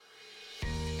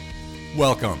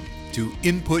Welcome to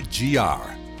Input GR,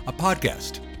 a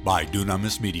podcast by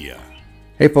Dunamis Media.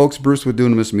 Hey folks, Bruce with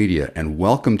Dunamis Media, and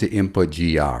welcome to Input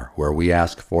GR, where we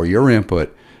ask for your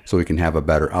input so we can have a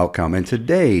better outcome. And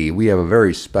today we have a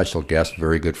very special guest, a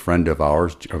very good friend of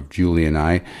ours, of Julie and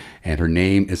I, and her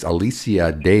name is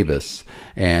Alicia Davis,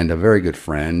 and a very good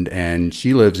friend, and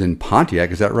she lives in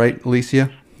Pontiac. Is that right,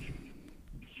 Alicia?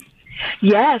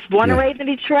 Yes, born and raised in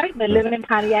Detroit, but living in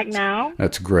Pontiac now.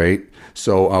 That's great.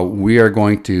 So we are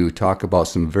going to talk about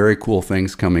some very cool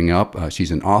things coming up.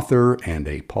 She's an author and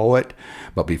a poet.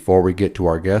 But before we get to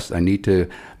our guest, I need to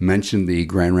mention the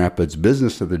Grand Rapids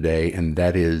business of the day, and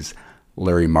that is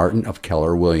Larry Martin of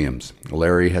Keller Williams.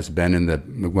 Larry has been in the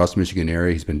West Michigan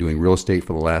area. He's been doing real estate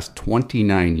for the last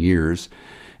 29 years,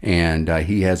 and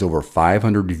he has over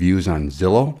 500 reviews on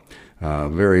Zillow.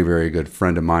 Very, very good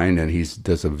friend of mine, and he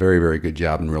does a very, very good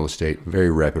job in real estate,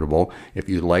 very reputable. If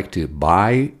you'd like to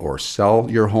buy or sell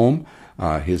your home,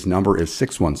 his number is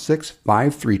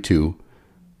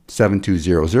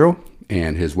 616-532-7200,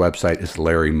 and his website is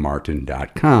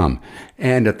larrymartin.com.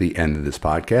 And at the end of this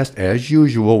podcast, as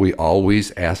usual, we always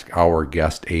ask our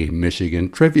guest a Michigan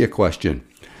trivia question.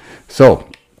 So,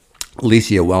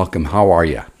 Alicia, welcome. How are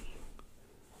you?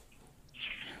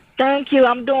 Thank you.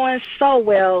 I'm doing so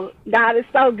well. God is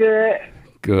so good.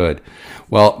 Good.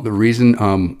 Well, the reason,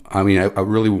 I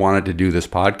really wanted to do this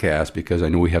podcast because I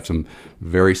know we have some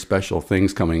very special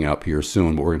things coming up here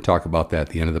soon, but we're going to talk about that at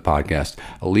the end of the podcast.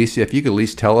 Alicia, if you could at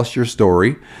least tell us your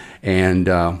story and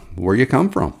where you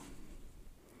come from.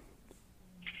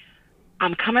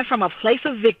 I'm coming from a place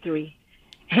of victory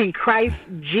in Christ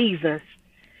Jesus.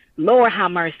 Lord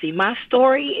have mercy. My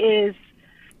story is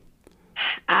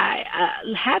I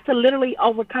had to literally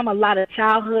overcome a lot of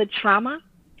childhood trauma.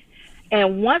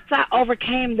 And once I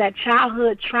overcame that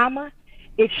childhood trauma,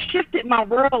 it shifted my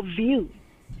worldview.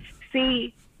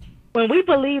 See, when we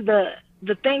believe the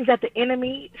things that the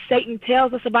enemy, Satan,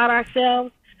 tells us about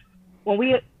ourselves, when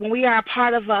we are a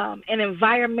part of an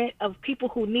environment of people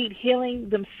who need healing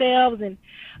themselves and,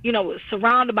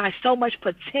 surrounded by so much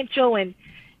potential and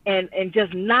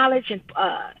just knowledge and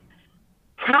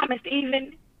promise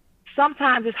even,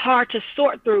 sometimes it's hard to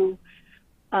sort through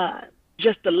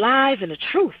just the lies and the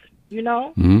truth,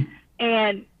 Mm-hmm.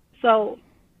 And so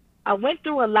I went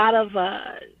through a lot of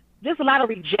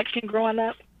rejection growing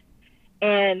up,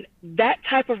 and that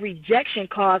type of rejection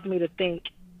caused me to think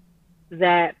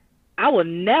that I will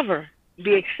never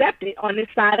be accepted on this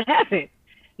side of heaven.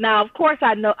 Now, of course,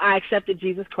 I know I accepted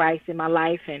Jesus Christ in my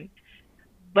life,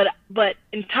 but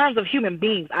in terms of human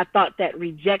beings, I thought that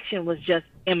rejection was just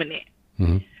imminent.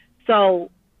 Mm-hmm. So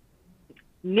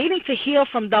needing to heal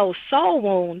from those soul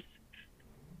wounds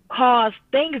caused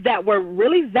things that were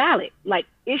really valid, like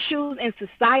issues in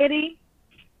society.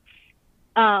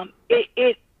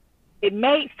 It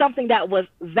made something that was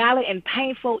valid and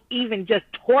painful even just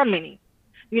tormenting,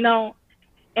 And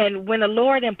when the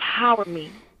Lord empowered me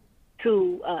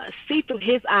to see through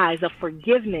his eyes of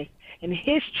forgiveness and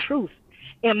his truth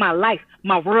in my life,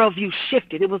 my worldview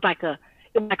shifted. It was like a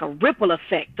ripple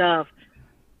effect of,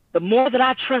 the more that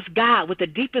I trust God with the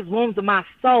deepest wounds of my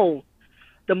soul,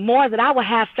 the more that I will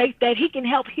have faith that he can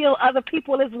help heal other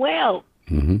people as well.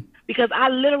 Mm-hmm. Because I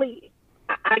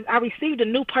received a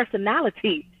new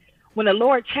personality when the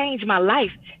Lord changed my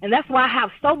life. And that's why I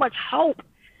have so much hope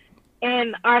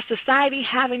in our society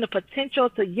having the potential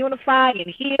to unify and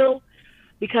heal.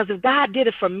 Because if God did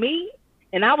it for me,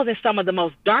 and I was in some of the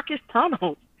most darkest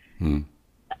tunnels,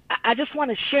 I just want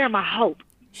to share my hope.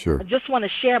 Sure. I just want to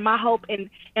share my hope and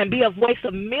be a voice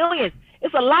of millions.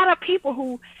 It's a lot of people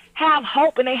who have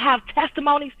hope and they have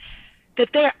testimonies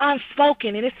that they're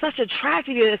unspoken. And it's such a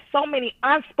tragedy. There's so many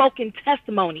unspoken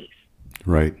testimonies.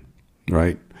 Right.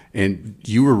 And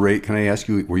you were can I ask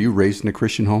you, were you raised in a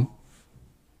Christian home?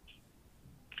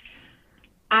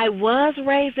 I was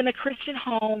raised in a Christian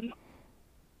home,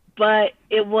 but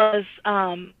it was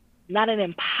not an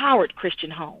empowered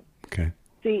Christian home. Okay.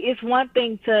 See, it's one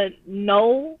thing to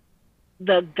know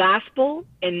the gospel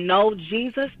and know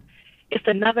Jesus. It's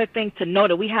another thing to know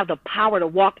that we have the power to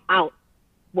walk out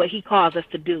what he calls us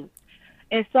to do.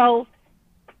 And so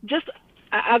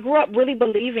I grew up really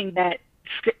believing that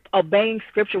obeying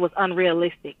scripture was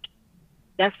unrealistic.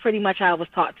 That's pretty much how it was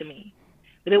taught to me.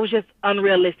 But it was just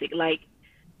unrealistic. Like,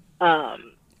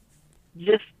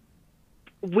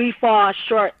 we fall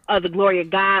short of the glory of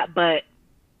God, but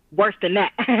worse than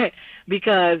that,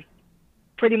 because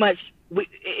pretty much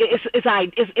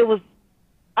it was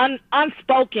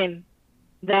unspoken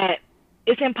that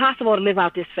it's impossible to live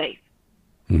out this faith.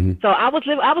 Mm-hmm. So I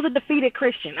was a defeated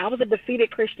Christian. I was a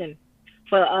defeated Christian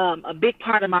for a big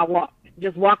part of my walk.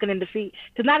 just walking in defeat,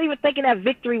 to not even thinking that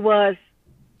victory was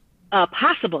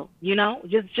possible,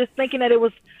 just thinking that it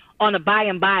was on a by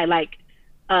and by, like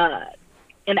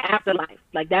in the afterlife.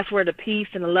 Like that's where the peace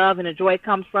and the love and the joy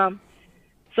comes from.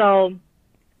 So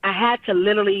I had to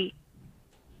literally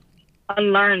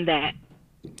unlearn that,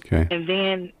 and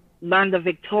then learn the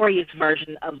victorious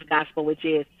version of the gospel, which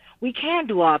is we can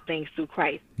do all things through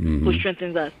Christ, who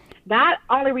strengthens us. God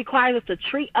only requires us to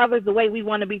treat others the way we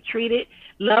want to be treated,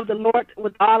 love the Lord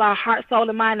with all our heart, soul,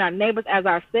 and mind, our neighbors as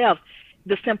ourselves.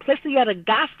 The simplicity of the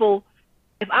gospel,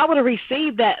 if I would have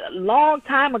received that a long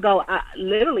time ago, I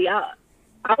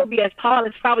would be as tall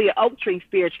as probably an oak tree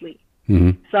spiritually.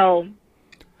 So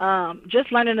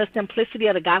just learning the simplicity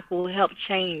of the gospel will help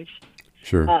change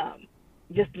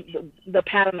just the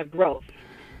pattern of growth.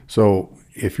 So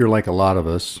if you're like a lot of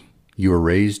us, you were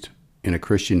raised in a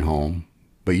Christian home,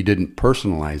 but you didn't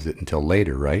personalize it until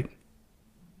later, right?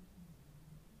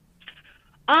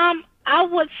 I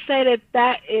would say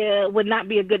that would not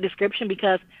be a good description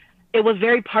because it was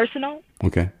very personal.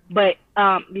 Okay. But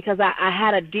because I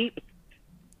had a deep,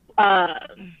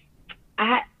 I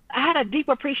had a deep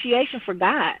appreciation for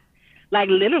God. Like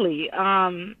literally,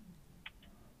 in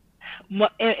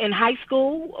high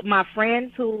school, my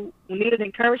friends who needed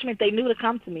encouragement, they knew to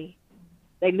come to me.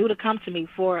 They knew to come to me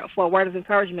for a word of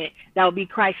encouragement that would be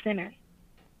Christ-centered.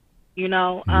 It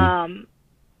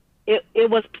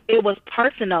was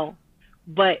personal,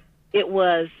 but it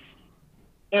was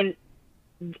in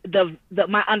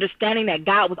my understanding that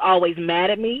God was always mad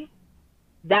at me.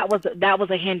 That was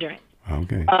a hindrance.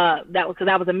 Okay. That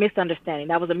was a misunderstanding.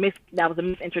 That was a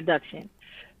misintroduction.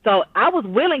 So I was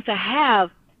willing to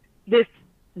have this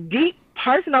deep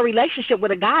personal relationship with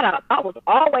a God. I was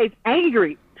always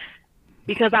angry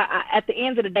because I at the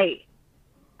end of the day,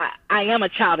 I am a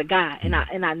child of God, and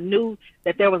I knew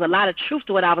that there was a lot of truth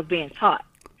to what I was being taught.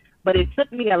 But it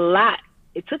took me a lot.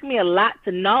 It took me a lot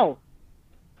to know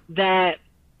that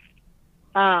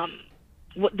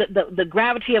the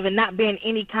gravity of it not being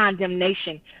any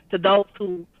condemnation to those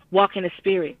who walk in the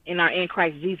Spirit and are in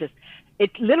Christ Jesus.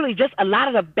 It's literally just a lot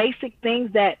of the basic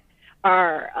things that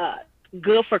are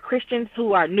good for Christians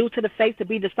who are new to the faith to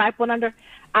be discipled under.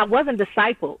 I wasn't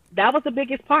discipled. That was the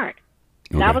biggest part.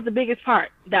 Okay. That was the biggest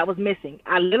part that was missing.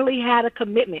 I literally had a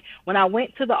commitment. When I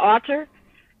went to the altar,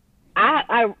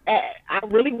 I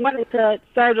really wanted to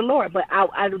serve the Lord, but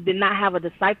I did not have a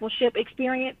discipleship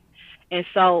experience. And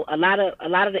so a lot of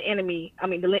the enemy,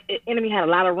 the enemy had a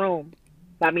lot of room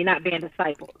by me not being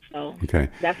discipled. So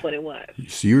that's what it was.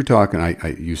 So you were talking,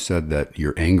 you said that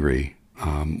you're angry.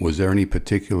 Was there any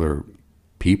particular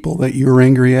people that you were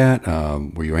angry at?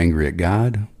 Were you angry at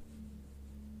God?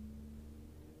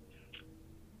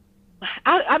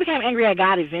 I became angry at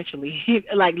God eventually,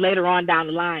 like later on down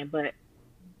the line. But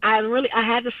I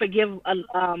had to forgive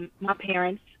my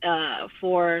parents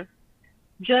for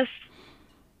just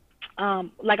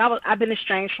I've been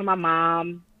estranged from my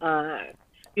mom.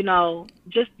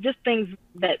 Just things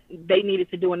that they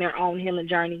needed to do in their own healing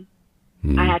journey.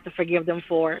 I had to forgive them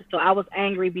for. So I was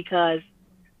angry because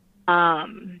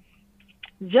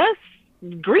just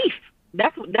grief.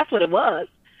 That's what it was.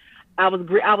 I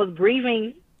was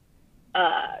grieving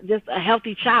just a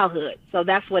healthy childhood. So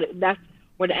that's where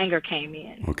the anger came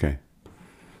in. Okay.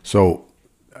 So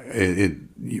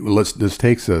this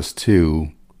takes us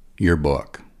to your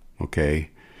book. Okay.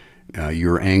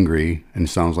 You're angry, and it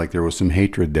sounds like there was some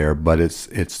hatred there, but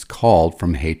it's called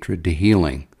From Hatred to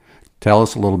Healing. Tell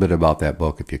us a little bit about that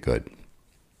book, if you could.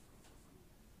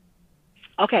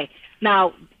 Okay.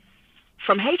 Now,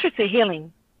 From Hatred to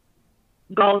Healing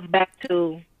goes back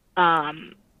to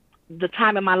the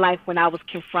time in my life when I was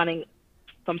confronting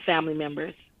some family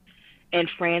members and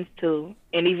friends too,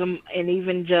 and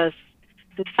even just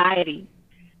society.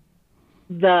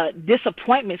 The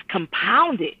disappointments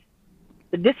compounded.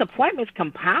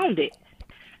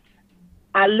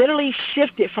 I literally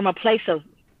shifted from a place of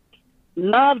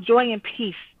love, joy, and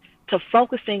peace to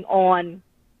focusing on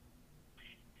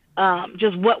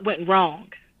just what went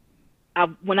wrong.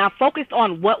 When I focused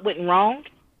on what went wrong,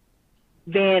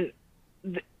 then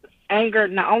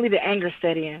not only the anger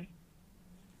set in,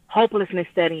 hopelessness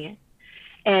set in.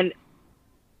 And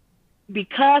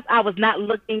because I was not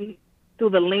looking through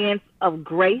the lens of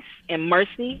grace and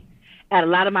mercy at a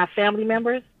lot of my family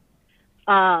members,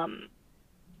 and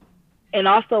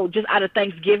also just out of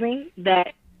thanksgiving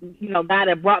that, God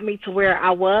had brought me to where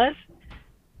I was,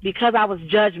 because I was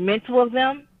judgmental of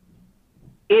them,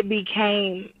 it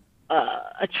became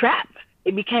a trap.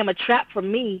 It became a trap for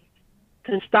me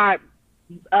to start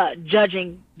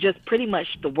judging just pretty much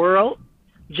the world,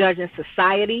 judging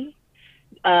society,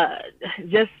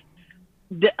 just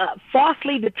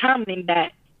falsely determining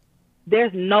that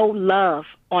there's no love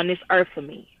on this earth for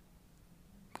me.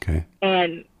 Okay.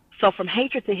 And so from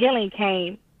hatred to healing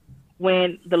came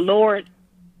when the Lord,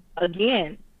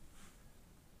 again,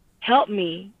 helped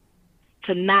me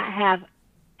to not have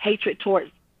hatred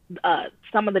towards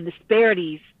some of the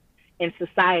disparities in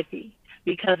society.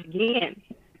 Because again,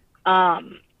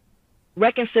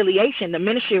 reconciliation, the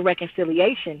ministry of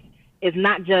reconciliation, is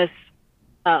not just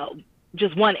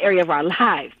one area of our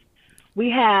lives.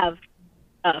 We have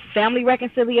family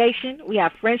reconciliation, we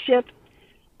have friendship,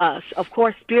 of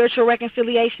course, spiritual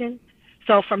reconciliation.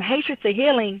 So from hatred to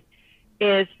healing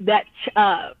is that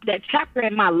chapter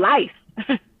in my life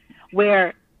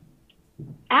where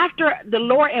after the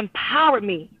Lord empowered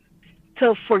me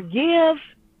to forgive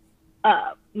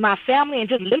my family and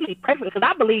just literally pray for it, because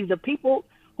I believe the people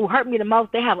who hurt me the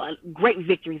most, they have great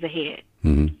victories ahead.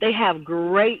 Mm-hmm. They have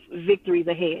great victories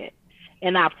ahead.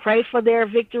 And I pray for their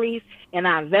victories, and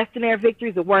I invest in their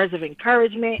victories, the words of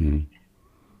encouragement.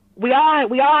 Mm-hmm. We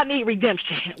all need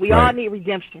redemption. We all need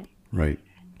redemption. Right.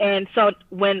 And so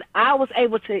when I was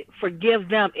able to forgive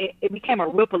them, it became a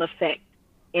ripple effect.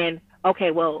 And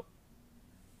okay, well,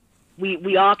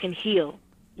 we all can heal.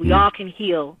 We all can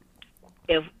heal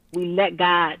if we let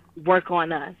God work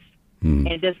on us,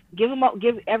 and just give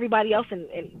everybody else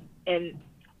and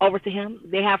over to Him.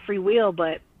 They have free will,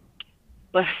 but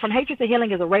From Hatred to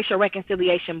Healing is a racial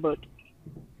reconciliation book,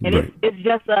 and it's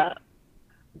just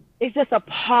a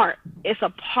part. It's a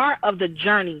part of the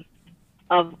journey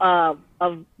of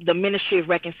the ministry of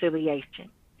reconciliation.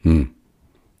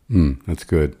 That's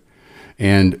good.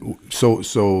 And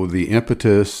so the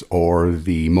impetus or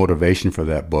the motivation for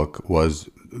that book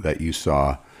that you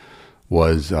saw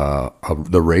was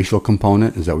the racial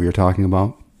component. Is that what you're talking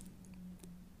about?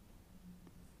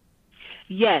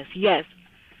 Yes.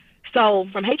 So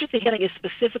From Hatred to Healing is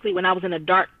specifically when I was in a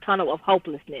dark tunnel of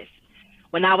hopelessness,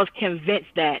 when I was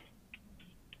convinced that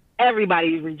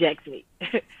everybody rejects me,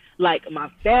 like my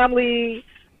family,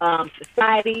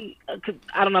 society. 'Cause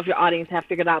I don't know if your audience have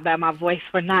figured out by my voice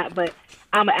or not, but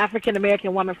I'm an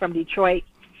African-American woman from Detroit.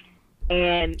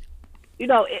 And,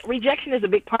 rejection is a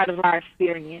big part of our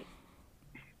experience,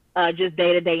 just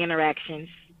day-to-day interactions.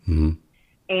 Mm-hmm.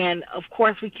 And, of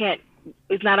course,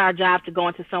 it's not our job to go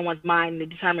into someone's mind to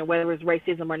determine whether it's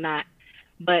racism or not.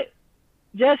 But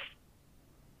just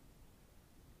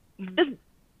the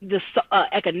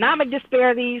economic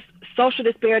disparities, social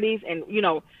disparities, and,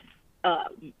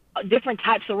 different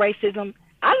types of racism.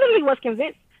 I literally was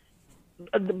convinced,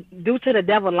 due to the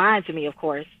devil lying to me, of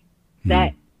course,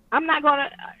 that I'm not going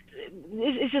to,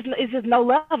 it's just no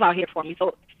love out here for me.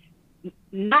 So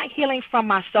not healing from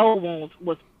my soul wounds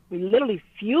was literally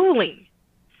fueling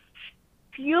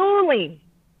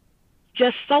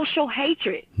just social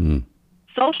hatred.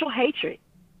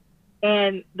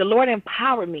 And the Lord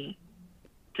empowered me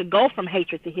to go from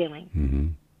hatred to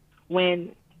healing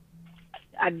when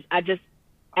I just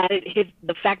added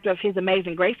the factor of His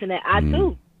amazing grace in that I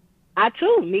too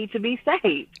need to be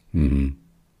saved.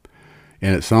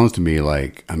 And it sounds to me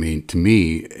like, to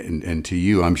me and to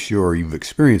you, I'm sure you've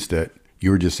experienced it.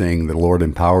 You were just saying the Lord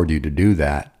empowered you to do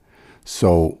that.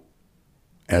 So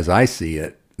as I see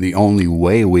it, the only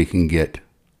way we can get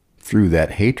through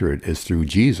that hatred is through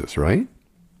Jesus, right?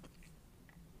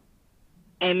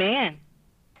 Amen.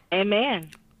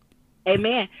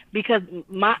 Because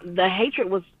the hatred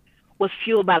was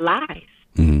fueled by lies.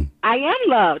 I am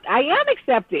loved. I am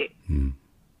accepted.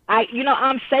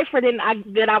 I'm safer than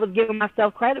I was giving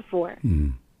myself credit for.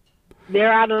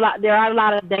 There are a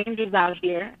lot of dangers out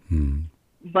here.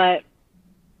 But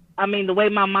the way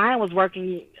my mind was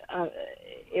working,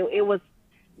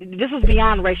 this was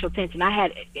beyond racial tension. I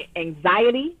had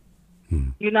anxiety.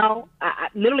 I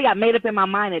literally made up in my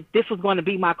mind that this was going to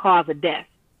be my cause of death.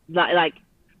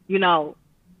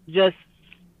 Just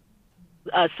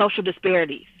social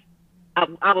disparities.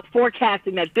 I was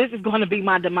forecasting that this is going to be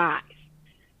my demise.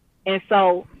 And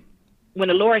so when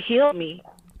the Lord healed me,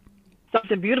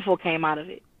 something beautiful came out of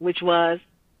it, which was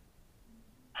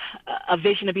a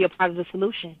vision to be a part of the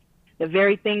solution. The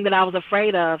very thing that I was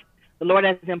afraid of, the Lord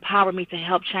has empowered me to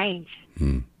help change.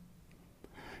 It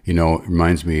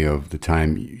reminds me of the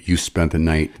time you spent the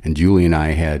night, and Julie and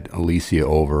I had Alicia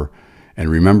over. And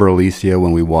remember Alicia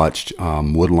when we watched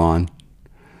Woodlawn?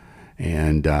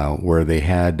 And where they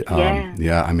had,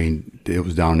 it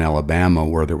was down in Alabama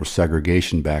where there was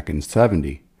segregation back in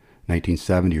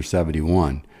 1970 or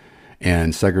 71.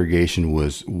 And segregation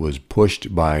was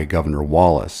pushed by Governor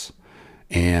Wallace.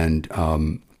 And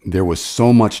there was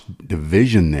so much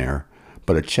division there,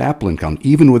 but a chaplain comes,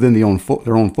 even within their own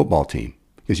football team,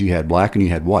 because you had black and you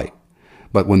had white.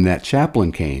 But when that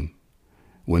chaplain came,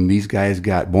 when these guys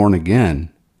got born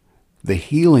again, the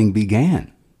healing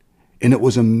began. And it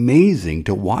was amazing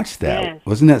to watch that. Yes.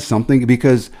 Wasn't that something?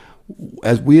 Because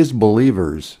as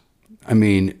believers, I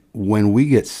mean, when we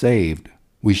get saved,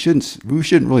 we shouldn't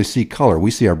really see color.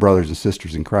 We see our brothers and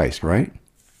sisters in Christ, right?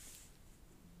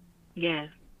 Yes.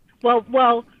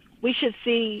 Well, we should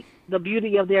see the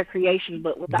beauty of their creation,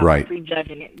 but without Right.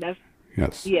 prejudging it. That's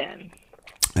Yes. yeah.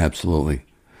 Absolutely.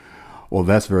 Well,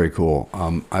 that's very cool.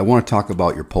 I want to talk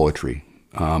about your poetry.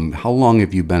 How long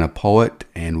have you been a poet,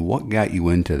 and what got you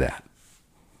into that?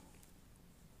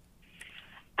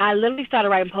 I literally started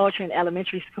writing poetry in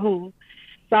elementary school.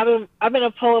 So I've been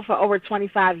a poet for over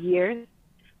 25 years,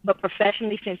 but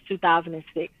professionally since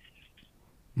 2006.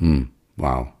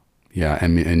 Wow. Yeah,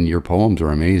 and your poems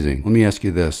are amazing. Let me ask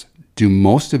you this. Do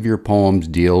most of your poems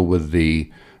deal with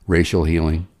the racial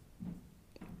healing?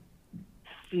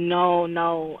 No.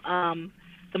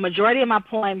 The majority of my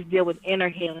poems deal with inner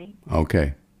healing.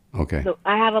 Okay. So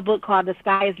I have a book called The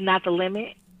Sky Is Not the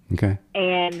Limit, Okay.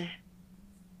 and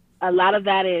a lot of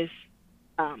that is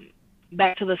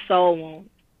back to the soul wound.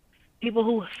 People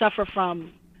who suffer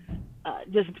from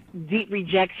just deep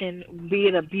rejection, be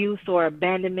it abuse or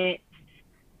abandonment,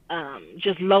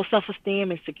 just low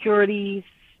self-esteem, insecurities,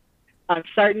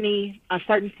 uncertainty.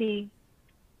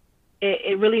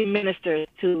 It really ministers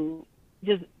to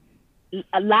just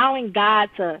allowing God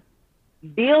to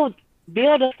build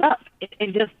us up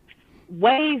in just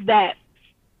ways that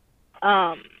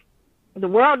the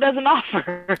world doesn't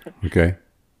offer. Okay.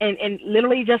 And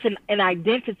literally just an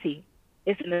identity.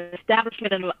 It's an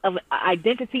establishment of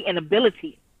identity and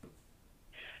ability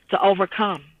to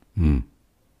overcome.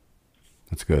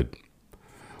 That's good.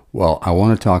 Well, I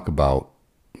want to talk about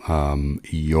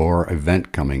your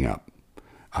event coming up.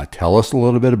 Tell us a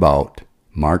little bit about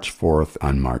March 4th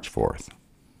on March 4th.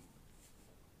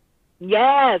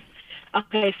 Yes.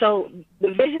 Okay, so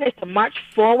the vision is to march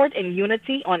forward in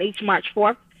unity on each March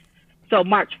 4th. So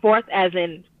March 4th as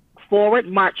in forward,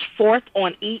 March 4th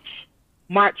on each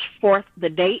March 4th, the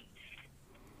date.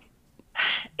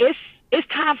 It's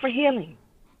time for healing.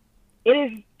 It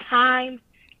is time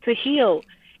to heal.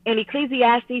 In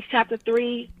Ecclesiastes chapter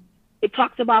 3, it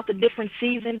talks about the different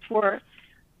seasons for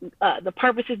the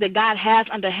purposes that God has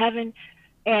under heaven.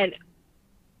 And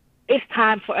it's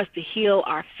time for us to heal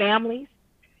our families.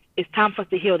 It's time for us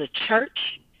to heal the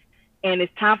church. And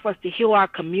it's time for us to heal our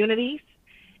communities.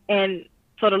 And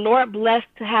so the Lord blessed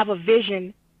to have a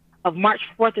vision of March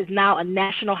 4th is now a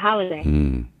national holiday.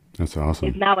 That's awesome.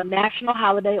 It's now a national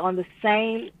holiday on the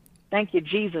same, thank you,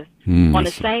 Jesus, on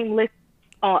the same list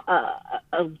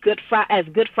of Good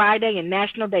Friday and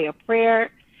National Day of Prayer.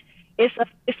 It's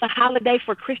a holiday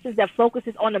for Christians that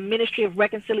focuses on the ministry of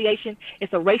reconciliation.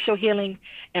 It's a racial healing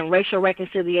and racial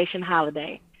reconciliation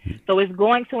holiday. So it's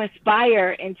going to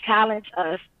inspire and challenge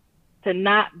us to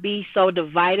not be so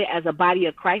divided as a body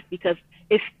of Christ, because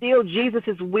it's still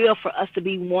Jesus' will for us to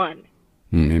be one.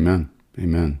 Amen.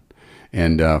 Amen.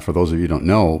 And for those of you who don't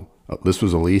know, this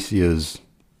was Alicia's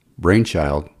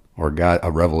brainchild, or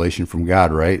a revelation from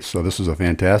God, right? So this was a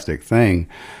fantastic thing.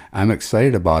 I'm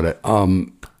excited about it.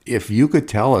 If you could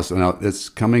tell us, now it's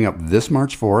coming up this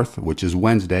March 4th, which is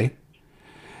Wednesday,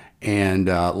 and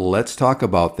let's talk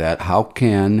about that. How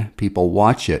can people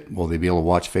watch it? Will they be able to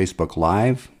watch Facebook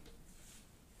Live?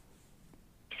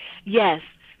 Yes.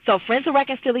 So Friends of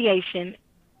Reconciliation,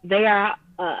 they are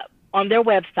on their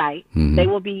website. They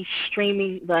will be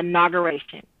streaming the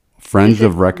inauguration. Friends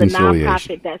of Reconciliation. The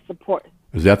nonprofit that supports.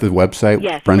 Is that the website?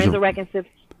 Yes, Friends of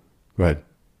Reconciliation. Go ahead.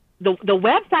 The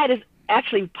website is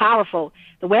actually powerful.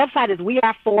 The website is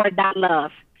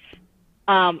wearefor.love.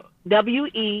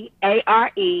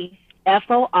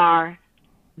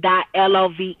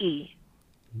 WEAREFOR.LOVE.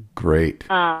 Great.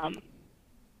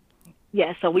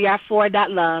 Yeah, so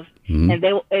wearefor.love, and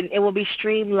it will be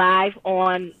streamed live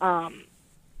on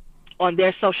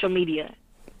their social media,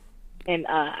 and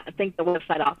I think the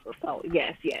website also. So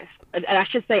yes, and I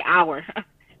should say our,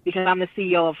 because I'm the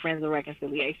CEO of Friends of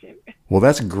Reconciliation. Well,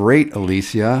 that's great,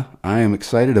 Alicia. I am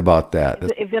excited about that.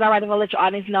 Is it all right if I let your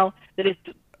audience know that it's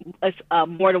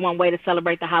more than one way to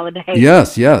celebrate the holiday?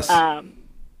 Yes.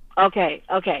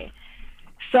 Okay.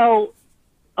 So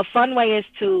a fun way is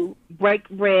to break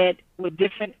bread with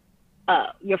different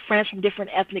your friends from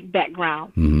different ethnic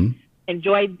backgrounds.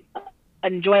 Enjoy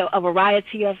a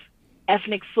variety of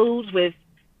ethnic foods with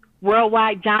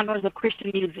worldwide genres of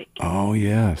Christian music. Oh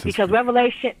yes, because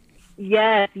Revelation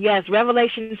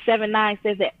 7:9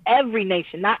 says that every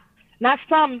nation, not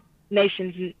some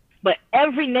nations, but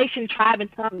every nation, tribe,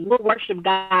 and tongue will worship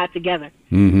God together.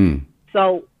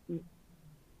 So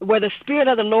where the Spirit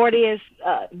of the Lord is,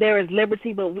 there is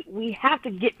liberty, but we have to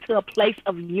get to a place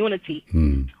of unity.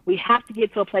 We have to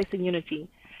get to a place of unity.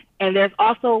 And there's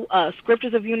also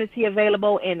scriptures of unity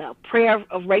available, and a prayer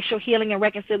of racial healing and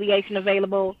reconciliation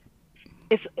available.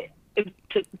 It's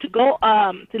to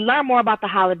learn more about the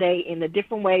holiday and the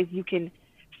different ways you can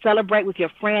celebrate with your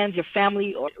friends, your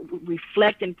family, or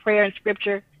reflect in prayer and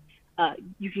scripture.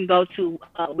 You can go to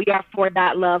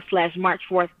weare4.love/March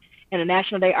 4th, and the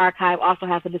National Day Archive also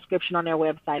has a description on their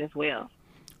website as well.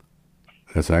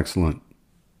 That's excellent.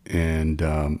 And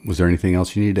was there anything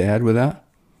else you need to add with that?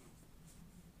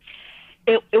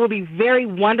 It would be very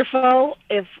wonderful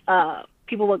if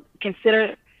people would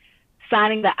consider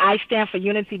signing the I Stand for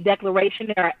Unity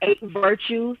Declaration. There are 8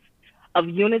 virtues of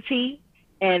unity,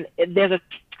 and there's a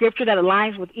scripture that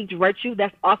aligns with each virtue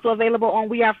that's also available on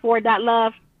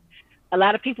weare4.love. A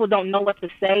lot of people don't know what to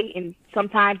say, and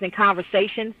sometimes in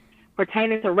conversations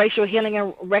pertaining to racial healing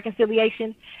and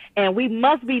reconciliation, and we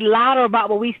must be louder about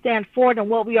what we stand for than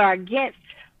what we are against.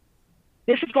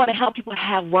 This is going to help people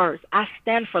have words. I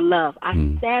stand for love. I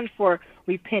stand for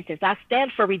repentance. I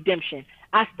stand for redemption.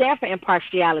 I stand for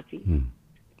impartiality.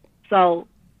 So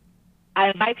I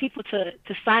invite people to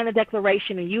sign the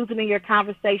declaration and use it in your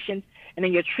conversations and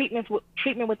in your treatment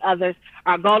with others.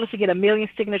 Our goal is to get 1 million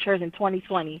signatures in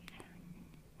 2020.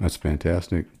 That's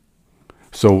fantastic.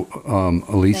 So,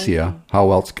 Alicia,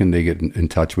 how else can they get in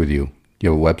touch with you?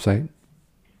 You have a website?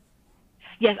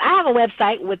 Yes, I have a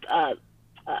website with a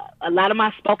lot of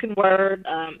my spoken word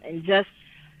and just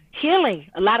healing,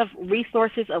 a lot of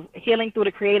resources of healing through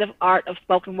the creative art of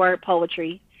spoken word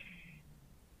poetry.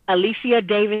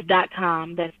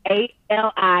 AliciaDavis.com. That's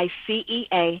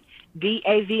ALICEADAVIS.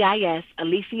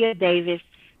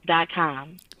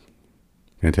 AliciaDavis.com.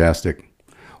 Fantastic.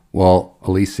 Well,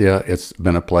 Alicia, it's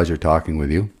been a pleasure talking with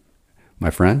you, my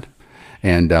friend.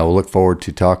 And we'll look forward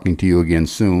to talking to you again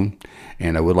soon.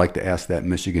 And I would like to ask that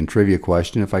Michigan trivia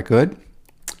question if I could.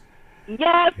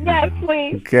 Yes,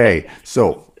 please. Okay.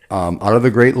 So, out of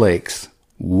the Great Lakes,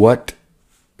 what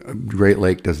Great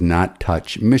Lake does not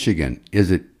touch Michigan?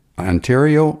 Is it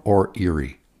Ontario or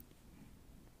Erie?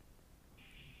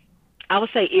 I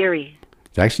would say Erie.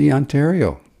 It's actually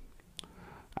Ontario.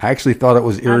 I actually thought it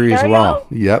was Erie as well.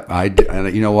 Yep, I did.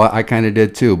 And you know what? I kind of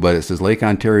did too. But it says Lake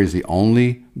Ontario is the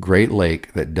only Great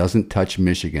Lake that doesn't touch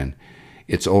Michigan.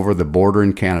 It's over the border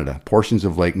in Canada. Portions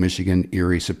of Lake Michigan,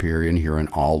 Erie, Superior, and Huron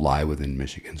all lie within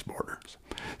Michigan's borders.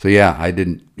 So yeah, I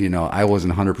didn't. I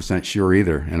wasn't 100% sure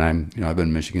either. And I've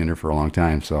been a Michigander for a long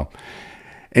time. So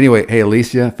anyway, hey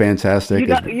Alicia, fantastic.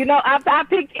 I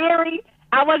picked Erie.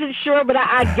 I wasn't sure, but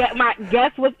my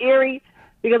guess was Erie.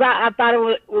 Because I thought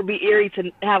it would be eerie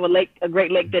to have a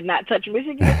Great Lake that not touch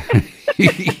Michigan.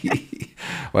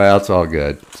 Well, it's all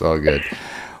good. It's all good.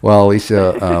 Well,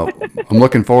 Alicia, I'm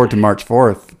looking forward to March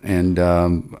 4th, and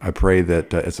I pray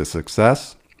that it's a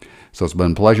success. So it's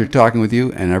been a pleasure talking with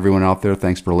you, and everyone out there,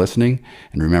 thanks for listening.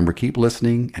 And remember, keep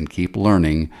listening and keep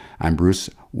learning. I'm Bruce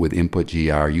with Input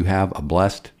GR. You have a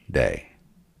blessed day.